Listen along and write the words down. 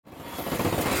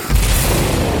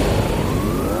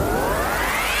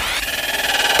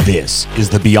This is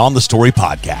the Beyond the Story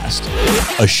podcast,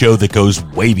 a show that goes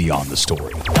way beyond the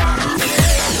story.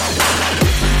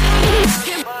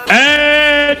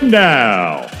 And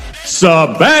now,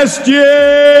 Sebastian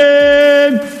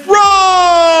Ross!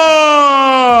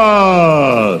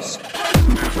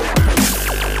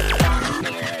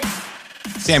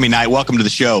 Sammie Knight, welcome to the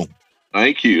show.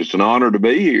 Thank you. It's an honor to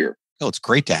be here. Oh, it's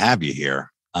great to have you here.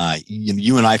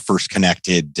 You and I first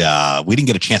connected. We didn't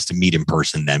get a chance to meet in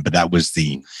person then, but that was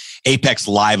the Apex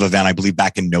Live event, I believe,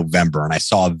 back in November. And I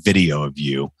saw a video of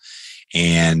you,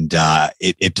 and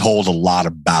it told a lot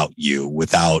about you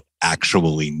without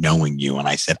actually knowing you. And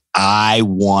I said, I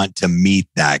want to meet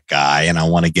that guy, and I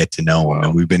want to get to know him. Wow.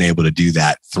 And we've been able to do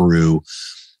that through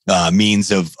means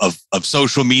of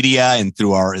social media and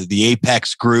through the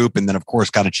Apex group. And then, of course,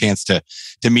 got a chance to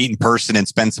meet in person and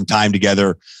spend some time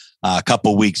together a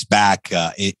couple of weeks back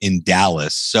in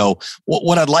Dallas. So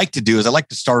what I'd like to do is I'd like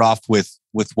to start off with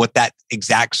what that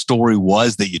exact story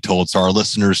was that you told, so our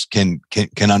listeners can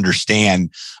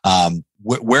understand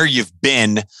where you've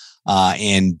been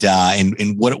and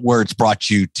where it's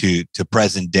brought you to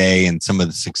present day and some of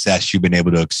the success you've been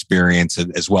able to experience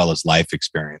as well as life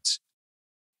experience.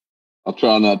 I'll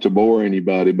try not to bore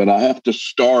anybody, but I have to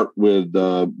start with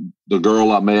the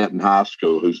girl I met in high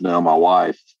school, who's now my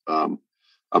wife.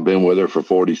 I've been with her for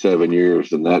 47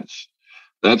 years, and that's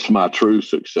my true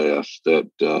success. That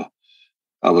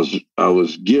I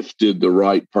was gifted the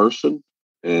right person,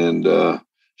 and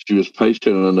she was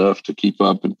patient enough to keep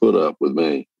up and put up with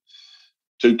me.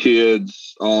 2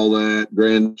 kids, all that,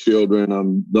 grandchildren.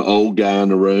 I'm the old guy in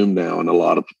the room now in a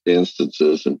lot of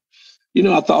instances, and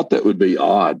I thought that would be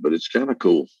odd, but it's kind of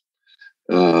cool.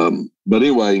 But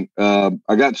anyway, I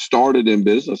got started in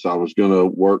business. I was going to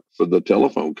work for the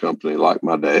telephone company like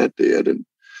my dad did. And,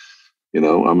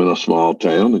 I'm in a small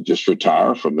town and just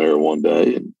retire from there one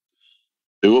day and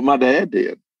do what my dad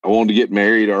did. I wanted to get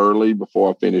married early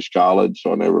before I finished college,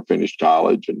 so I never finished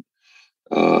college. And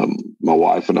my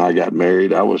wife and I got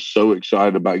married. I was so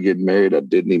excited about getting married, I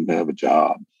didn't even have a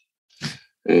job.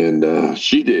 And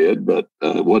she did, but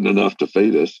it wasn't enough to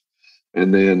feed us.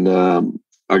 And then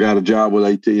I got a job with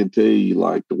AT&T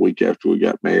like the week after we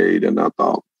got married, and I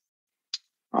thought,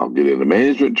 I'll get into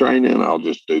management training. I'll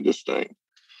just do this thing.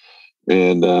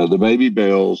 And the Baby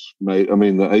Bells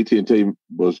the AT&T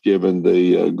was given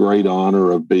the great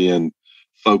honor of being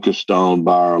focused on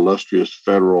by our illustrious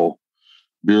federal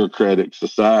bureaucratic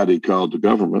society called the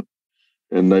government.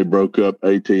 And they broke up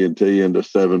AT&T into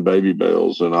 7 Baby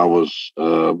Bells, and I was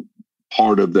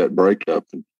part of that breakup.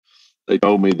 And they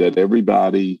told me that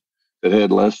everybody that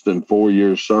had less than 4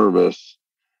 years service,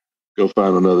 go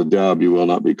find another job. You will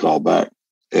not be called back.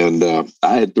 And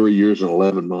I had 3 years and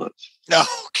 11 months. No.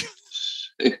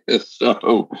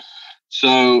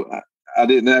 So I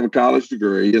didn't have a college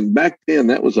degree. And back then,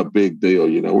 that was a big deal.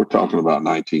 We're talking about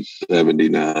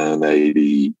 1979,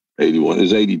 80, 81. It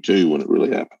was 82 when it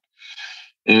really happened.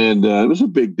 And it was a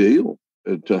big deal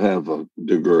to have a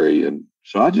degree. And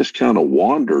so I just kind of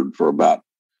wandered for about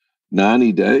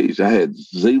 90 days. I had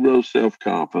zero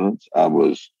self-confidence. I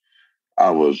was,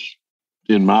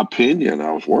 in my opinion,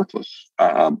 I was worthless.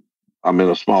 I'm in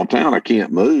a small town. I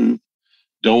can't move.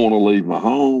 Don't want to leave my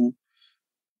home.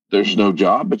 There's no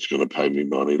job that's going to pay me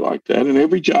money like that. And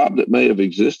every job that may have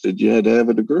existed, you had to have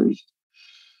a degree.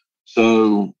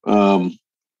 So I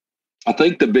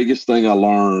think the biggest thing I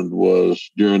learned was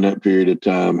during that period of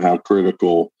time how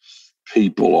critical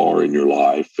people are in your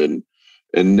life, and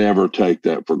never take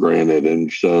that for granted.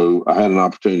 And so I had an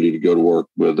opportunity to go to work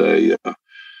with a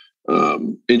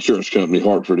insurance company,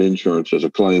 Hartford Insurance, as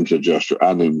a claims adjuster.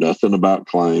 I knew nothing about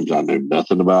claims. I knew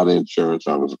nothing about insurance.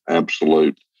 I was an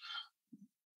absolute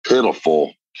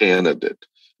pitiful candidate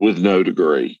with no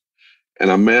degree.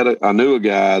 And I knew a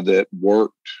guy that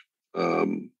worked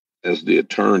as the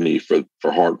attorney for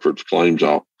Hartford's claim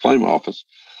office.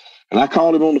 And I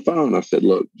called him on the phone. I said,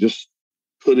 look, just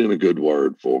put in a good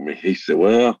word for me. He said,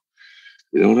 well,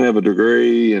 you don't have a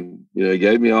degree. And, he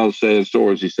gave me all the sad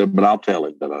stories. He said, but I'll tell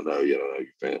him that I know you don't know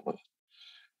your family.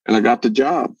 And I got the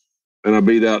job. And I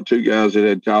beat out 2 guys that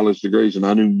had college degrees, and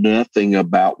I knew nothing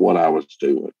about what I was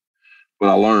doing, but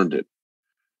I learned it.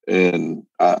 And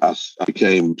I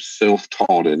became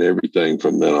self-taught in everything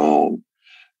from then on,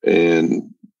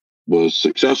 and was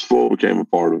successful, became a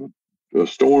part of a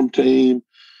storm team.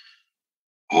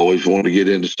 Always wanted to get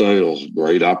into sales.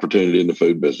 Great opportunity in the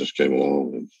food business came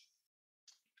along, and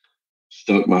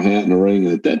stuck my hat in the ring.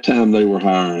 And at that time, they were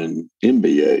hiring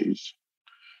MBAs.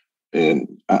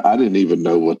 And I didn't even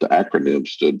know what the acronym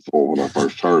stood for when I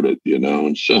first heard it,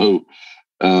 And so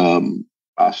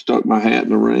I stuck my hat in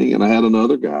the ring, and I had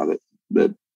another guy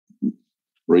that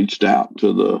reached out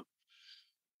to the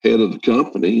head of the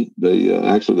company,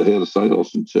 actually the head of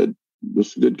sales, and said,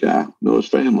 "This is a good guy, know his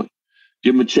family,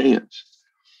 give him a chance."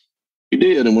 He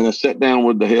did. And when I sat down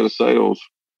with the head of sales,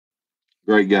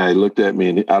 great guy, he looked at me,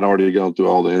 and I'd already gone through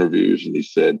all the interviews, and he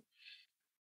said,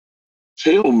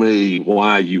 "Tell me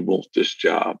why you want this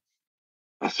job."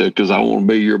 I said, "Because I want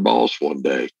to be your boss one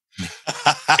day."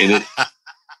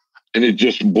 And it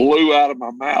just blew out of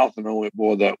my mouth. And I went,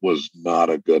 "Boy, that was not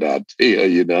a good idea,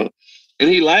 you know." And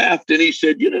he laughed and he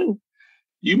said,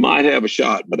 "You might have a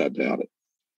shot, but I doubt it."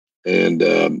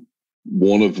 And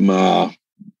one of my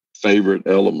favorite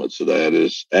elements of that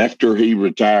is after he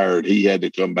retired, he had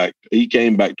to come back. He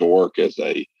came back to work as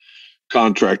a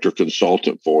contractor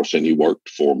consultant for us, and he worked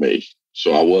for me.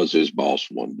 So I was his boss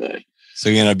one day. So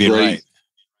you ended up being right.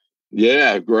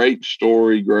 Yeah, great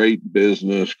story, great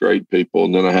business, great people.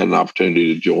 And then I had an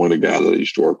opportunity to join a guy that I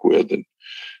used to work with in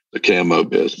the camo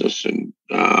business, and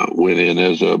went in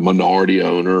as a minority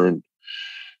owner. And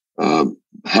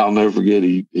I'll never forget,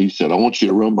 he said, "I want you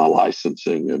to run my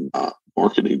licensing and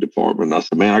marketing department." And I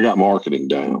said, "Man, I got marketing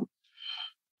down.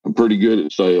 I'm pretty good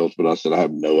at sales," but I said, "I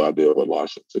have no idea what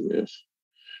licensing is."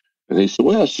 And he said,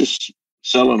 "Well, it's just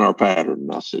selling our pattern."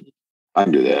 And I said, "I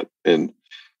can do that." And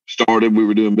we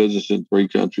were doing business in 3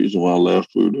 countries. And when I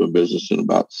left, we were doing business in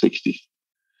about 60.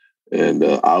 And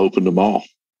I opened them all.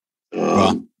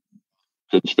 Wow.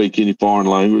 Couldn't speak any foreign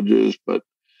languages, but,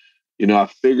 I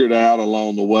figured out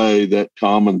along the way that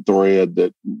common thread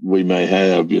that we may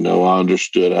have. I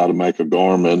understood how to make a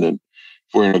garment. And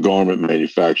if we're in a garment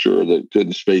manufacturer that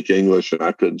couldn't speak English and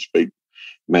I couldn't speak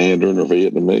Mandarin or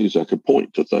Vietnamese, I could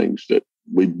point to things that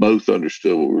we both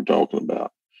understood what we were talking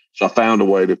about. So I found a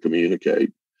way to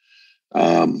communicate.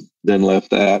 Then left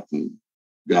that and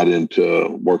got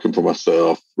into working for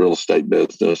myself, real estate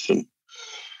business. And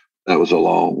that was a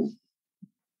long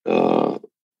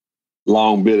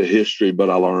bit of history, but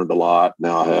I learned a lot.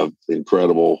 Now I have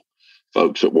incredible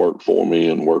folks that work for me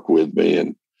and work with me,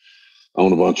 and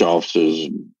own a bunch of offices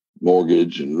and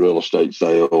mortgage and real estate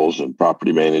sales and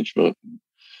property management.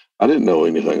 I didn't know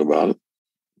anything about it.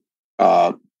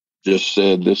 I just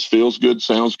said, "This feels good,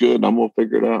 sounds good, and I'm going to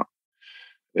figure it out."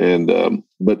 And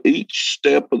but each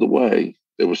step of the way,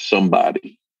 there was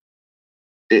somebody.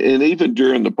 And even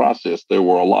during the process, there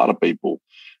were a lot of people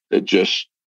that just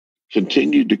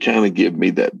continued to kind of give me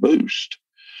that boost.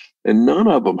 And none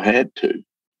of them had to.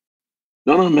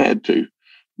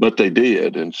 But they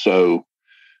did. And so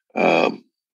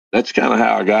that's kind of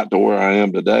how I got to where I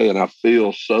am today. And I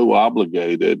feel so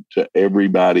obligated to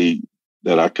everybody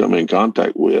that I come in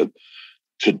contact with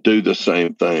to do the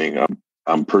same thing.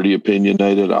 I'm pretty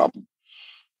opinionated. I'm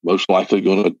most likely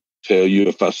going to tell you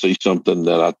if I see something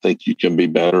that I think you can be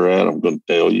better at. I'm going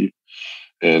to tell you.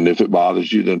 And if it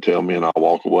bothers you, then tell me and I'll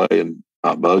walk away and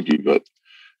not bug you. But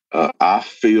I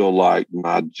feel like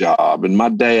my job, and my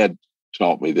dad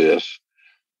taught me this,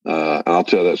 and I'll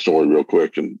tell that story real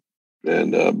quick.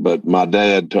 But my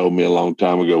dad told me a long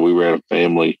time ago, we were at a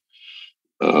family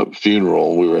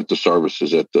funeral, and we were at the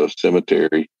services at the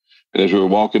cemetery. And as we were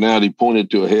walking out, he pointed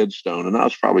to a headstone, and I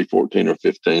was probably 14 or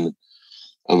 15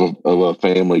 of a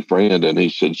family friend. And he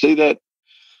said, "See that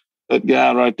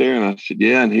guy right there?" And I said,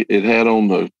 "Yeah." And it had on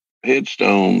the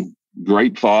headstone,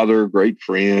 "Great father, great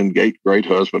friend, great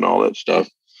husband," all that stuff.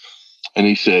 And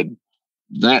he said,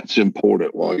 "That's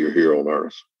important while you're here on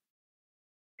earth."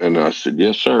 And I said,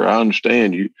 "Yes, sir, I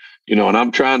understand you." And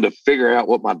I'm trying to figure out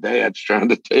what my dad's trying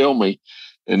to tell me.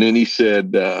 And then he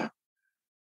said,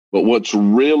 "But what's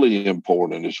really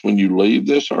important is when you leave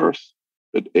this earth,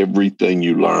 that everything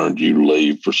you learned, you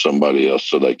leave for somebody else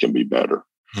so they can be better."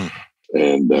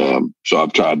 And so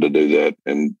I've tried to do that.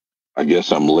 And I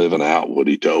guess I'm living out what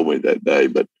he told me that day,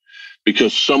 but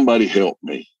because somebody helped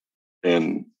me.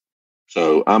 And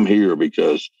so I'm here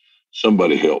because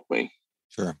somebody helped me.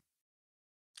 Sure.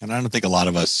 And I don't think a lot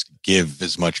of us give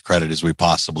as much credit as we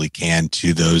possibly can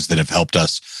to those that have helped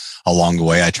us along the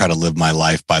way. I try to live my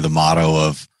life by the motto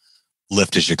of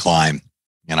lift as you climb.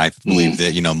 And I believe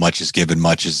that, much is given,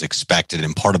 much is expected.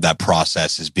 And part of that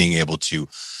process is being able to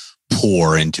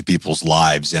pour into people's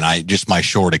lives. And just my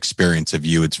short experience of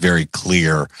you, it's very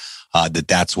clear that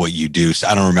that's what you do. So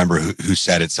I don't remember who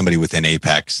said it, somebody within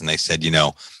Apex, and they said,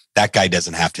 that guy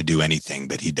doesn't have to do anything,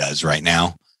 but he does right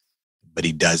now. But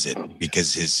he does it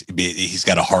because he's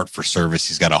got a heart for service.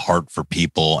 He's got a heart for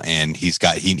people, and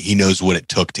he knows what it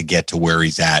took to get to where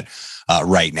he's at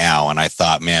right now. And I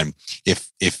thought, man, if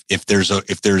there's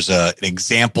an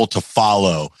example to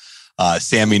follow,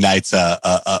 Sammie Knight's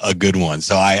a good one.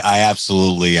 So I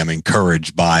absolutely am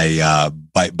encouraged by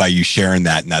you sharing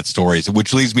that in that story. So,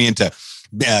 which leads me into,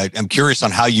 I'm curious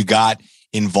on how you got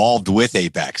involved with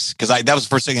Apex? Because that was the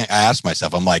first thing I asked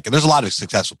myself. I'm like, there's a lot of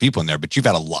successful people in there, but you've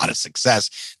had a lot of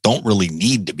success. Don't really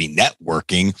need to be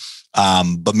networking.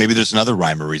 But maybe there's another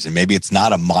rhyme or reason. Maybe it's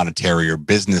not a monetary or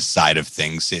business side of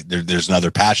things. There's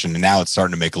another passion, and now it's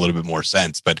starting to make a little bit more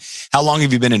sense. But how long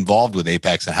have you been involved with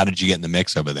Apex, and how did you get in the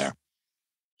mix over there?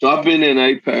 So I've been in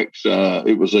Apex.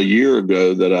 It was a year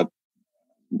ago that I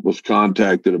was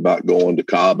contacted about going to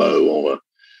Cabo on a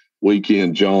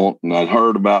weekend jaunt, and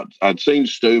I'd seen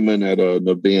Stewman at an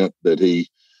event that he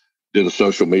did, a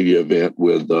social media event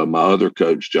with my other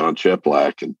coach, John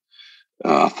Cheplack, and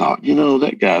I thought,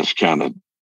 that guy's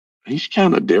he's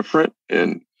kind of different,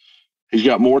 and he's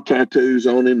got more tattoos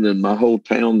on him than my whole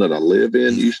town that I live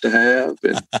in used to have,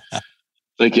 and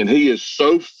thinking he is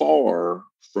so far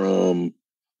from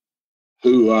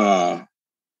who I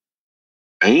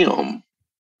am,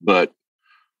 but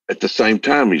at the same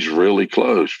time, he's really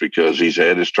close because he's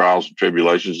had his trials and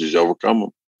tribulations. He's overcome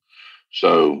them.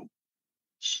 So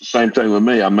same thing with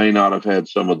me. I may not have had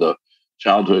some of the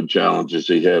childhood challenges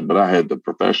he had, but I had the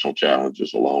professional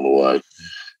challenges along the way.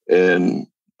 And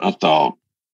I thought,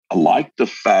 I liked the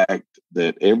fact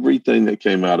that everything that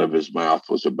came out of his mouth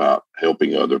was about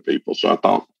helping other people. So I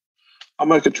thought, I'll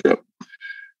make a trip.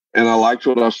 And I liked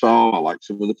what I saw. I liked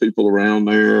some of the people around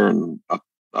there. And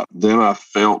then I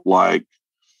felt like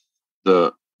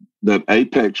that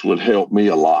Apex would help me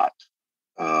a lot.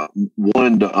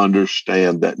 One, to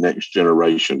understand that next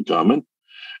generation coming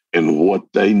and what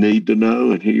they need to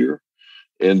know and hear.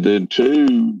 And then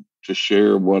two, to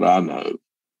share what I know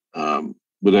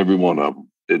with every one of them.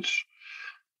 It's,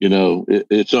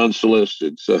 it's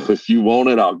unsolicited. So if you want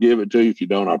it, I'll give it to you. If you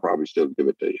don't, I'll probably still give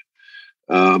it to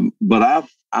you. But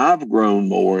I've grown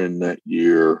more in that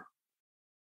year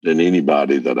than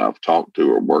anybody that I've talked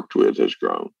to or worked with has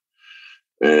grown.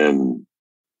 And,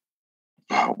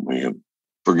 oh, man,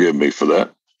 forgive me for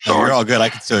that. Sorry. No, you're all good. I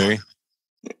can still hear you.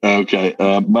 Okay.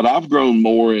 But I've grown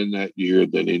more in that year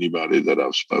than anybody that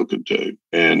I've spoken to.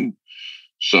 And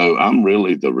so I'm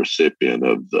really the recipient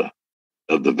of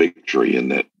the victory in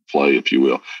that play, if you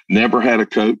will. Never had a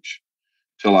coach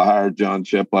till I hired John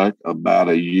Cheplack about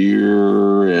a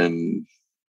year and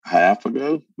a half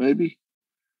ago, maybe.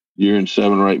 Year and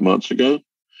 7 or 8 months ago.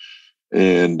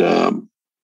 And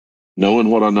knowing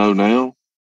what I know now,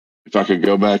 if I could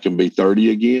go back and be 30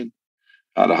 again,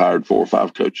 I'd have hired 4 or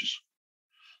 5 coaches.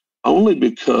 Only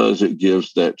because it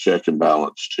gives that check and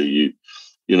balance to you.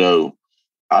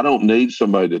 I don't need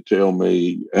somebody to tell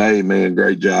me, hey, man,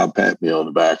 great job, pat me on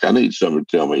the back. I need somebody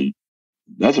to tell me,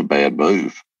 that's a bad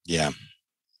move. Yeah.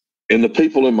 And the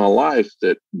people in my life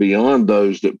that, beyond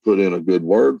those that put in a good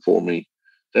word for me,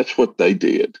 that's what they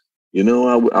did.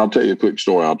 I'll tell you a quick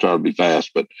story. I'll try to be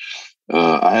fast, but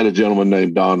I had a gentleman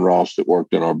named Don Ross that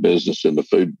worked in our business in the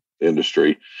food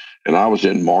industry, and I was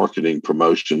in marketing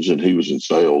promotions and he was in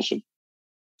sales. And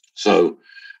so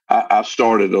I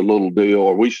started a little deal,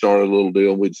 or we started a little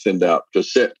deal. We'd send out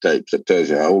cassette tapes that tells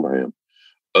you how old I am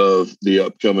of the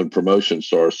upcoming promotions,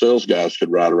 so our sales guys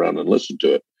could ride around and listen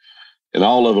to it. And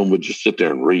all of them would just sit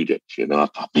there and read it. I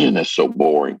thought, man, that's so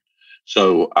boring.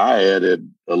 So I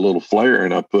added a little flair,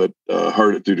 and I put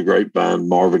Heard It Through the Grapevine,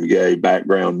 Marvin Gaye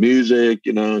background music,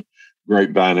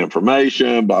 grapevine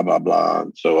information, blah, blah, blah.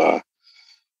 And so I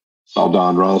saw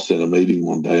Don Ross in a meeting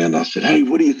one day, and I said, hey,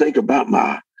 what do you think about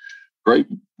my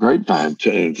grapevine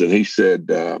tunes? And he said,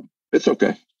 it's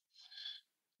okay.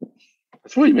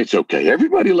 That's what do you mean it's okay?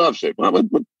 Everybody loves it.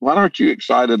 Why aren't you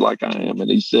excited like I am? And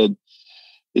he said,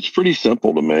 it's pretty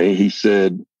simple to me. He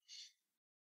said,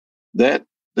 that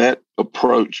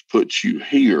approach puts you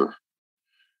here,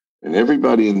 and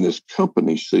everybody in this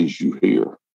company sees you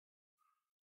here.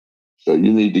 So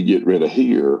you need to get rid of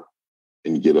here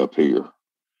and get up here.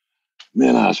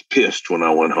 Man, I was pissed when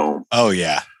I went home. Oh,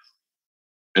 yeah.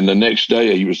 And the next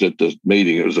day he was at the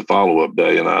meeting. It was a follow-up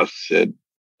day. And I said,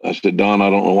 Don, I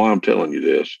don't know why I'm telling you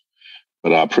this,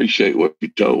 but I appreciate what you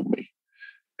told me.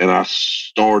 And I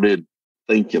started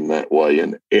thinking that way.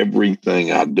 And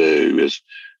everything I do is,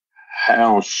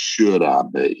 how should I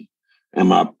be?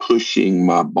 Am I pushing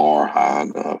my bar high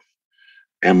enough?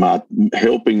 Am I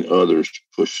helping others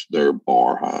push their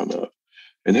bar high enough?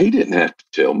 And he didn't have to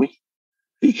tell me.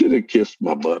 He could have kissed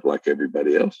my butt like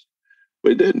everybody else,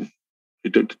 but he didn't. He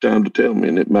took the time to tell me,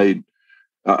 and it made,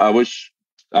 I wish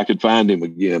I could find him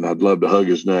again. I'd love to hug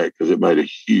his neck because it made a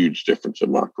huge difference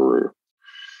in my career.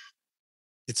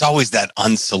 It's always that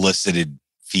unsolicited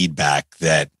feedback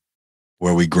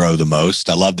where we grow the most.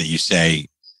 I love that you say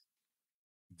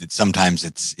that sometimes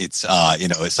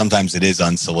sometimes it is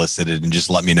unsolicited, and just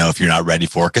let me know if you're not ready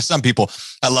for it. Because some people,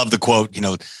 I love the quote,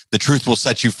 the truth will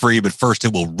set you free, but first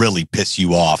it will really piss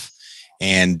you off.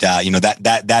 And,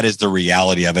 that is the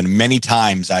reality of it. And many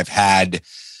times I've had,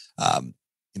 I've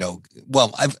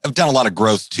done a lot of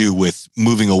growth too with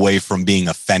moving away from being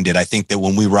offended. I think that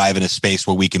when we arrive in a space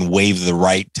where we can waive the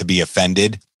right to be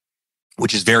offended,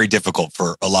 which is very difficult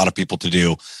for a lot of people to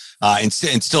do, and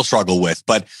still struggle with.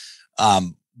 But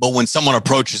when someone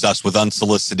approaches us with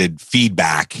unsolicited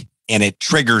feedback and it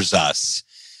triggers us,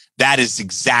 that is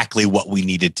exactly what we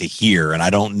needed to hear. And I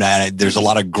don't know, there's a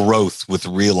lot of growth with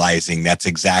realizing that's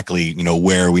exactly,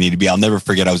 where we need to be. I'll never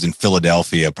forget, I was in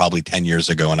Philadelphia probably 10 years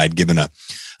ago, and I'd given a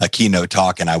keynote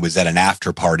talk, and I was at an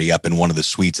after party up in one of the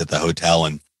suites at the hotel,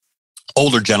 and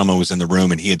older gentleman was in the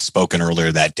room, and he had spoken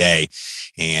earlier that day.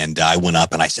 And I went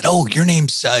up and I said, "Oh, your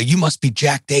name's, you must be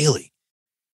Jack Daly."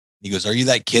 He goes, "Are you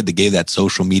that kid that gave that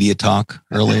social media talk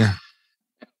earlier?"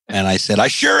 And I said, "I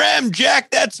sure am,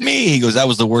 Jack. That's me." He goes, "That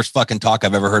was the worst fucking talk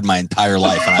I've ever heard in my entire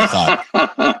life." And I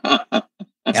thought,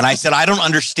 and I said, "I don't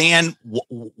understand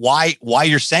why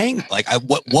you're saying, like,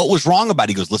 what was wrong about it?"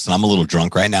 He goes, "Listen, I'm a little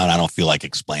drunk right now and I don't feel like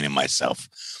explaining myself."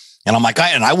 And I'm like,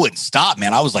 I wouldn't stop,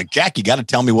 man. I was like, "Jack, you got to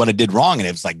tell me what I did wrong." And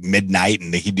it was like midnight,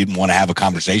 and he didn't want to have a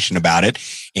conversation about it.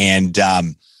 And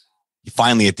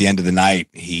finally, at the end of the night,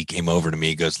 he came over to me.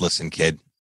 He goes, "Listen, kid,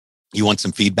 you want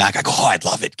some feedback?" I go, "Oh, I'd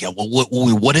love it." Well,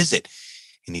 what is it?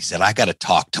 And he said, "I got to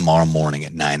talk tomorrow morning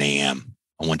at 9 a.m.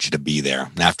 I want you to be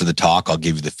there. And after the talk, I'll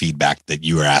give you the feedback that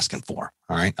you were asking for.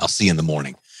 All right. I'll see you in the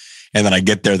morning." And then I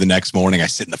get there the next morning. I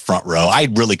sit in the front row. I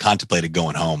really contemplated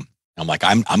going home. I'm like,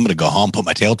 I'm going to go home, put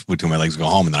my tail between my legs, and go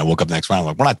home. And then I woke up the next morning. I'm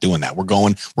like, we're not doing that. We're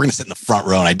going to sit in the front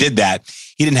row. And I did that.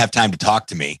 He didn't have time to talk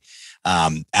to me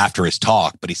after his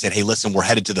talk, but he said, "Hey, listen, we're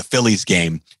headed to the Phillies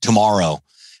game tomorrow.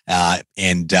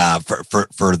 And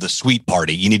for the suite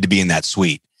party, you need to be in that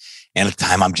suite." And at the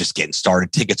time, I'm just getting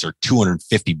started. Tickets are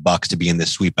 $250 to be in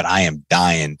this suite, but I am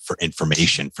dying for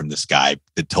information from this guy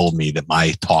that told me that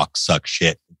my talk sucked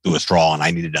shit through a straw, and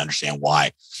I needed to understand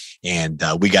why. And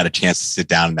we got a chance to sit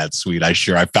down in that suite. I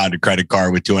found a credit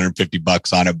card with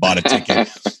 $250 on it, bought a ticket,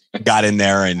 got in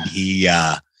there, and he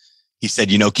said,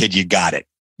 "Kid, you got it.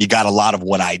 You got a lot of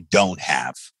what I don't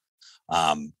have.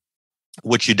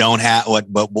 What you don't have,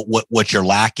 what you're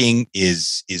lacking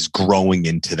is growing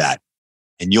into that,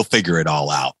 and you'll figure it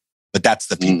all out." But that's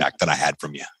the feedback that I had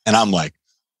from you. And I'm like,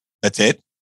 "That's it?"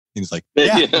 He's like,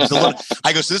 "Yeah."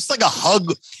 I go, "So this is like a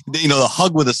hug, the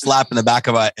hug with a slap in the back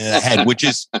of my head, which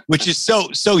is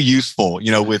so useful,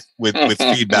 with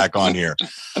feedback on here."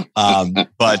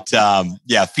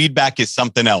 Feedback is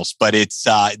something else, but it's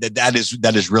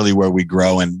that is really where we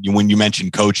grow. And when you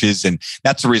mentioned coaches, and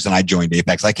that's the reason I joined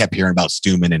Apex. I kept hearing about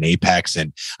Stewman and Apex,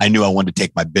 and I knew I wanted to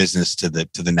take my business to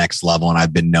the next level. And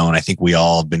I've been known, I think we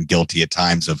all have been guilty at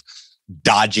times of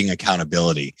dodging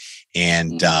accountability.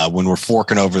 And when we're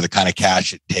forking over the kind of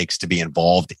cash it takes to be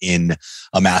involved in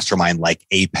a mastermind like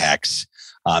Apex,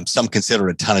 some consider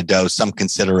it a ton of dough. Some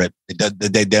consider it,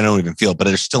 they don't even feel it, but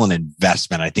there's still an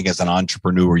investment. I think as an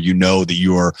entrepreneur, that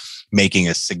you're making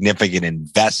a significant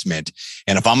investment.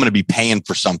 And if I'm going to be paying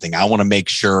for something, I want to make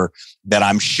sure that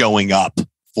I'm showing up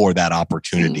for that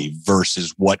opportunity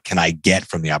versus what can I get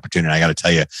from the opportunity. I got to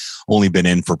tell you, only been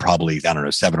in for probably,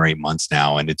 7 or 8 months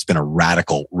now. And it's been a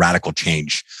radical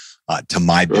change to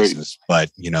my business.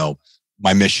 But,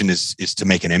 my mission is to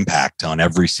make an impact on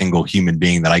every single human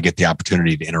being that I get the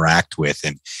opportunity to interact with.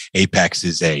 And Apex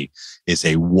is a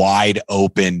wide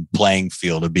open playing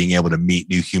field of being able to meet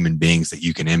new human beings that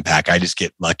you can impact. I just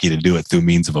get lucky to do it through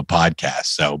means of a podcast.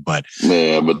 So, but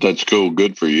that's cool.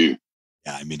 Good for you.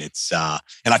 Yeah, I mean, it's, and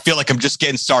I feel like I'm just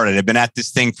getting started. I've been at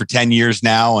this thing for 10 years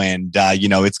now, and,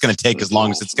 it's going to take as long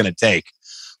as it's going to take.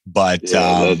 But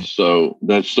that's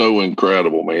so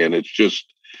incredible, man. It's just,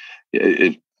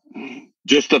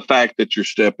 just the fact that you're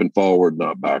stepping forward,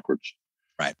 not backwards.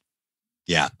 Right.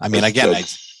 Yeah. I mean,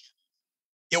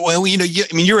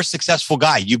 you're a successful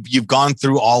guy. You've gone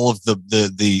through all of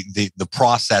the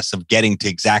process of getting to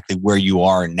exactly where you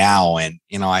are now. And,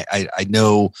 I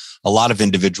know a lot of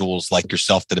individuals like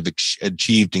yourself that have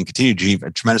achieved and continue to achieve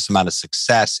a tremendous amount of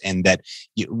success, and that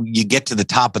you get to the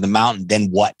top of the mountain. Then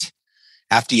what?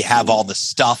 After you have all the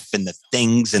stuff and the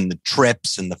things and the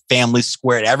trips and the family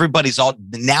squared, everybody's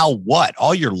now what?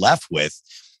 All you're left with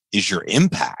is your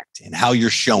impact and how you're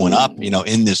showing up,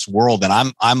 in this world. And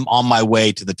I'm on my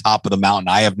way to the top of the mountain.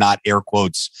 I have not, air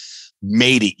quotes,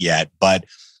 made it yet, but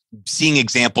seeing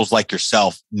examples like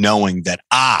yourself, knowing that,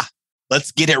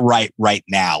 let's get it right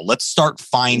now. Let's start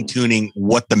fine tuning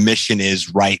what the mission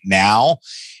is right now.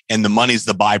 And the money's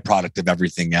the byproduct of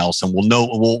everything else. And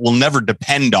we'll never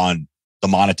depend on the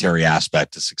monetary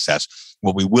aspect of success.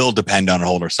 What we will depend on and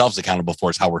hold ourselves accountable for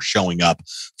is how we're showing up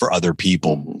for other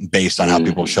people based on how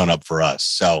people have shown up for us.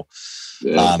 So,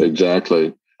 Yeah,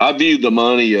 exactly. I view the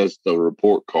money as the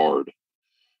report card.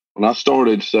 When I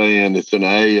started saying it's an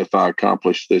A if I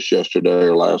accomplished this yesterday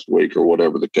or last week or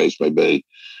whatever the case may be,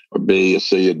 or B, a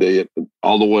C, a D,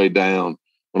 all the way down.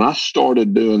 When I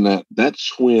started doing that,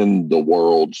 that's when the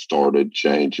world started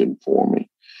changing for me.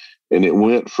 And it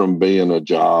went from being a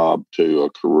job to a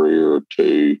career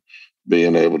to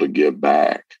being able to give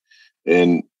back.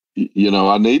 And,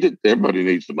 everybody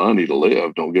needs the money to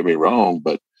live, don't get me wrong,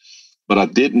 but I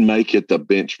didn't make it the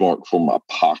benchmark for my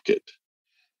pocket.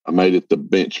 I made it the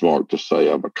benchmark to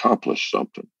say I've accomplished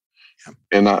something. Yeah.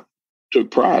 And I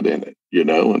took pride in it,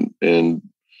 and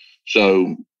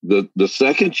so the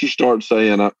second you start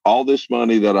saying all this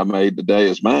money that I made today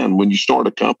is mine, when you start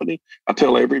a company, I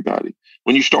tell everybody,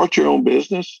 when you start your own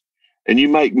business and you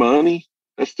make money,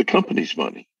 that's the company's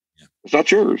money. Yeah. It's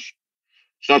not yours.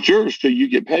 It's not yours till you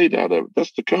get paid out of it.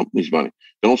 That's the company's money.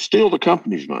 Don't steal the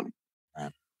company's money.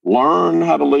 Right. Learn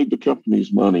how to leave the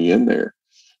company's money in there.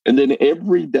 And then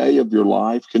every day of your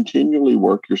life, continually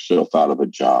work yourself out of a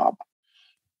job.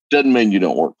 Doesn't mean you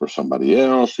don't work for somebody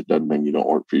else. It doesn't mean you don't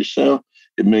work for yourself.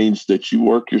 It means that you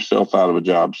work yourself out of a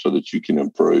job so that you can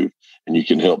improve and you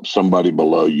can help somebody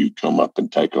below you come up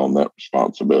and take on that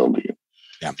responsibility.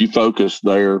 Yeah. If you focus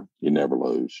there, you never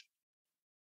lose.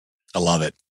 I love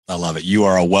it. I love it. You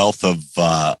are a wealth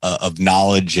of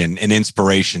knowledge and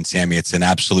inspiration, Sammie. It's an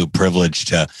absolute privilege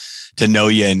to know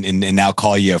you and now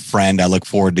call you a friend. I look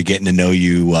forward to getting to know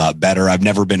you better. I've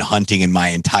never been hunting in my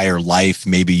entire life.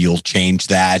 Maybe you'll change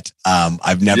that.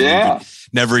 I've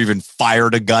never even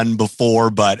fired a gun before,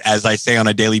 but as I say on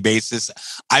a daily basis,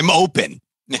 I'm open.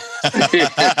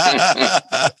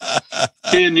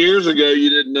 10 years ago, you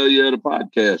didn't know you had a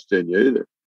podcast, didn't you either?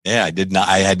 Yeah, I did not.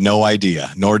 I had no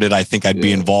idea, nor did I think I'd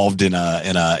be involved in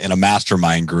a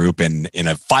mastermind group, and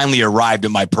I finally arrived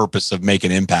at my purpose of making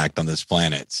impact on this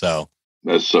planet. So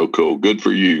that's so cool. Good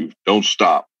for you. Don't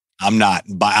stop. I'm not,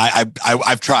 but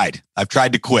I've tried. I've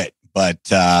tried to quit, but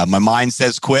my mind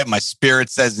says quit. My spirit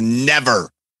says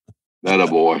never. That a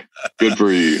boy. Good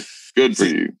for you. Good for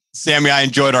you. Sammie, I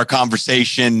enjoyed our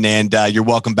conversation, and you're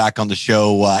welcome back on the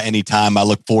show anytime. I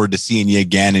look forward to seeing you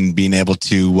again and being able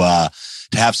to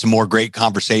have some more great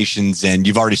conversations. And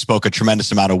you've already spoke a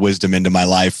tremendous amount of wisdom into my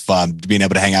life, being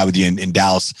able to hang out with you in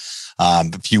Dallas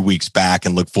a few weeks back,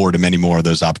 and look forward to many more of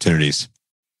those opportunities.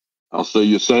 I'll see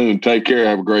you soon. Take care.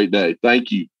 Have a great day.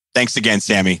 Thank you. Thanks again,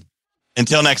 Sammie.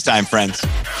 Until next time, friends.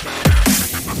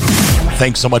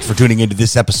 Thanks so much for tuning into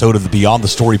this episode of the Beyond the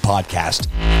Story podcast.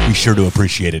 Be sure to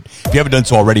appreciate it. If you haven't done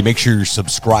so already, make sure you're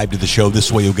subscribed to the show.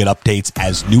 This way you'll get updates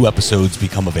as new episodes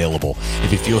become available.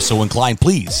 If you feel so inclined,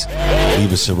 please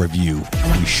leave us a review.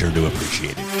 Be sure to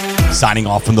appreciate it. Signing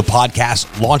off from the podcast,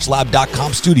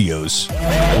 launchlab.com studios.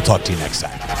 We'll talk to you next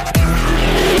time.